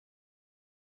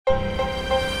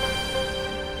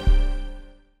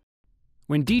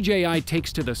When DJI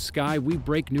takes to the sky, we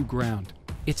break new ground.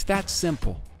 It's that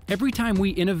simple. Every time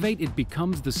we innovate, it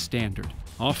becomes the standard,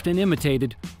 often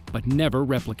imitated, but never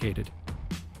replicated.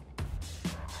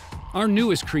 Our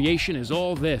newest creation is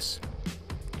all this,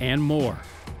 and more.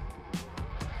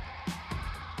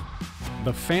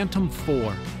 The Phantom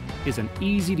 4 is an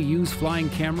easy-to-use flying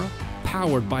camera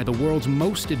powered by the world's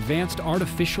most advanced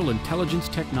artificial intelligence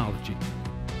technology.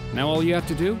 Now all you have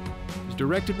to do is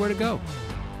direct it where to go.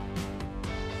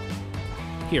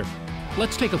 Here,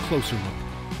 let's take a closer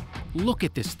look. Look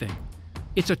at this thing.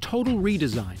 It's a total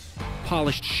redesign.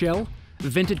 Polished shell,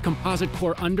 vented composite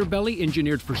core underbelly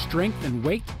engineered for strength and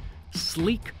weight,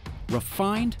 sleek,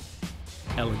 refined,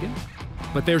 elegant.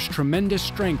 But there's tremendous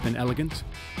strength and elegance.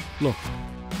 Look,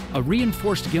 a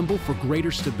reinforced gimbal for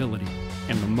greater stability,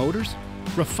 and the motors,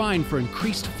 refined for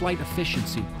increased flight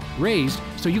efficiency, raised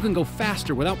so you can go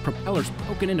faster without propellers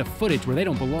poking into footage where they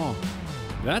don't belong.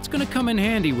 That's gonna come in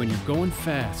handy when you're going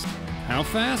fast. How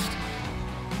fast?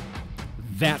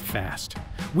 That fast.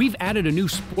 We've added a new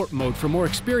sport mode for more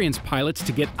experienced pilots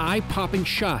to get eye-popping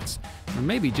shots, or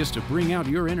maybe just to bring out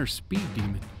your inner speed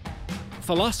demon.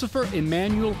 Philosopher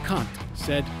Immanuel Kant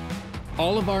said,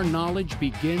 "All of our knowledge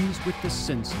begins with the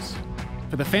senses."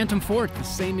 For the Phantom 4, it's the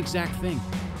same exact thing.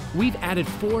 We've added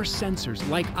 4 sensors,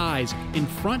 like eyes, in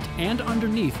front and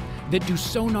underneath that do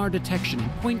sonar detection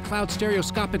and point cloud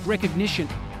stereoscopic recognition.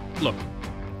 Look,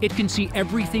 it can see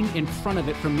everything in front of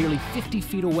it from nearly 50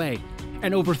 feet away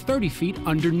and over 30 feet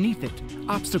underneath it.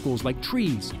 Obstacles like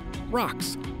trees,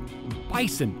 rocks,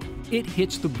 bison. It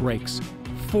hits the brakes.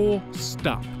 Full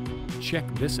stop. Check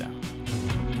this out.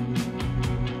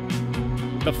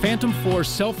 The Phantom 4's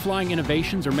self-flying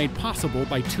innovations are made possible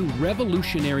by 2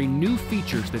 revolutionary new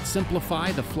features that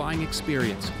simplify the flying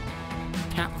experience: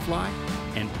 Tap Fly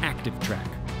and Active Track.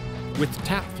 With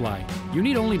Tap Fly, you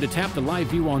need only to tap the live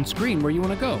view on screen where you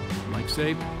want to go, like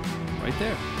say, right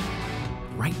there.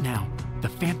 Right now, the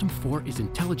Phantom 4 is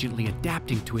intelligently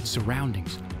adapting to its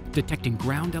surroundings, detecting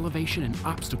ground elevation and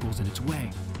obstacles in its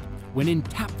way. When in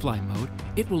Tap Fly mode,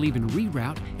 it will even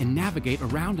reroute and navigate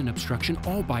around an obstruction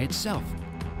all by itself.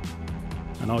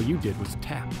 And all you did was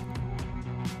tap.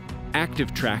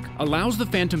 Active Track allows the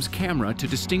Phantom's camera to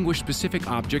distinguish specific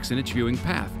objects in its viewing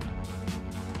path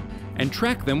and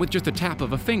track them with just a tap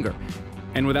of a finger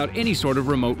and without any sort of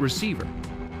remote receiver.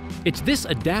 It's this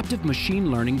adaptive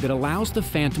machine learning that allows the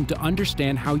Phantom to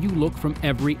understand how you look from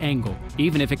every angle,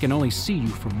 even if it can only see you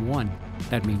from one.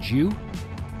 That means you,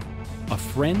 a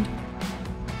friend,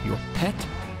 your pet,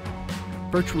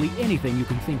 virtually anything you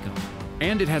can think of.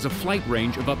 And it has a flight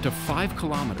range of up to 5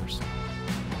 kilometers.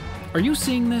 Are you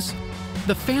seeing this?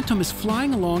 The Phantom is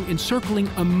flying along encircling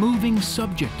a moving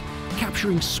subject,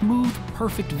 capturing smooth,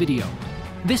 perfect video.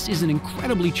 This is an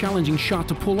incredibly challenging shot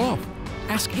to pull off.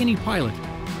 Ask any pilot.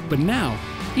 But now,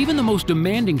 even the most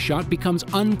demanding shot becomes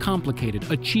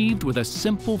uncomplicated, achieved with a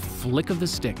simple flick of the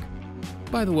stick.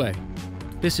 By the way,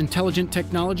 this intelligent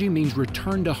technology means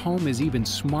return to home is even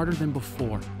smarter than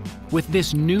before. With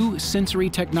this new sensory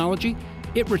technology,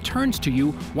 it returns to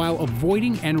you while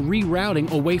avoiding and rerouting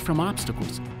away from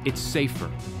obstacles. It's safer,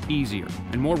 easier,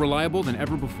 and more reliable than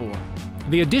ever before.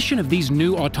 The addition of these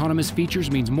new autonomous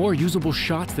features means more usable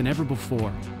shots than ever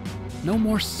before. No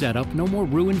more setup, no more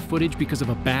ruined footage because of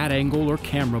a bad angle or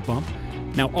camera bump.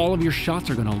 Now all of your shots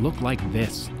are gonna look like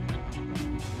this.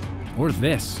 Or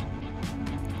this.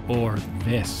 Or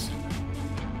this.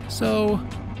 So,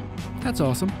 that's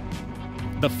awesome.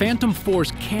 The Phantom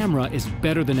 4's camera is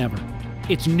better than ever.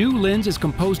 Its new lens is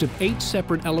composed of 8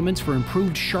 separate elements for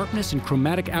improved sharpness and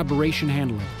chromatic aberration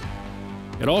handling.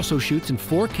 It also shoots in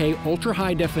 4K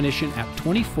ultra-high definition at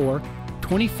 24,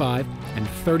 25, and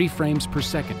 30 frames per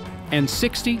second, and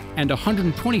 60 and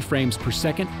 120 frames per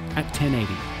second at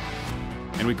 1080.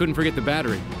 And we couldn't forget the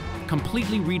battery.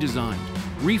 Completely redesigned,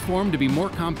 reformed to be more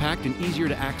compact and easier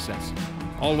to access,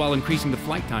 all while increasing the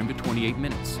flight time to 28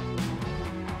 minutes.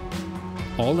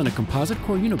 All in a composite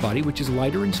core unibody which is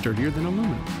lighter and sturdier than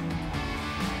aluminum.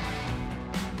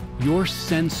 Your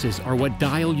senses are what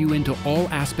dial you into all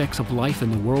aspects of life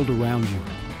and the world around you.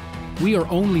 We are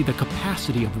only the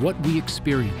capacity of what we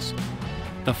experience.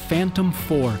 The Phantom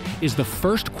 4 is the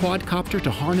first quadcopter to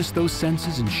harness those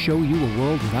senses and show you a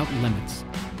world without limits.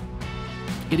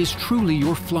 It is truly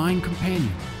your flying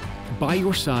companion, by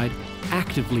your side,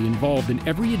 actively involved in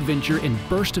every adventure and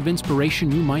burst of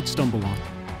inspiration you might stumble on.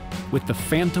 With the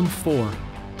Phantom 4,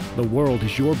 the world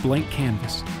is your blank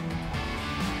canvas.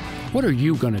 What are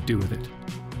you gonna do with it?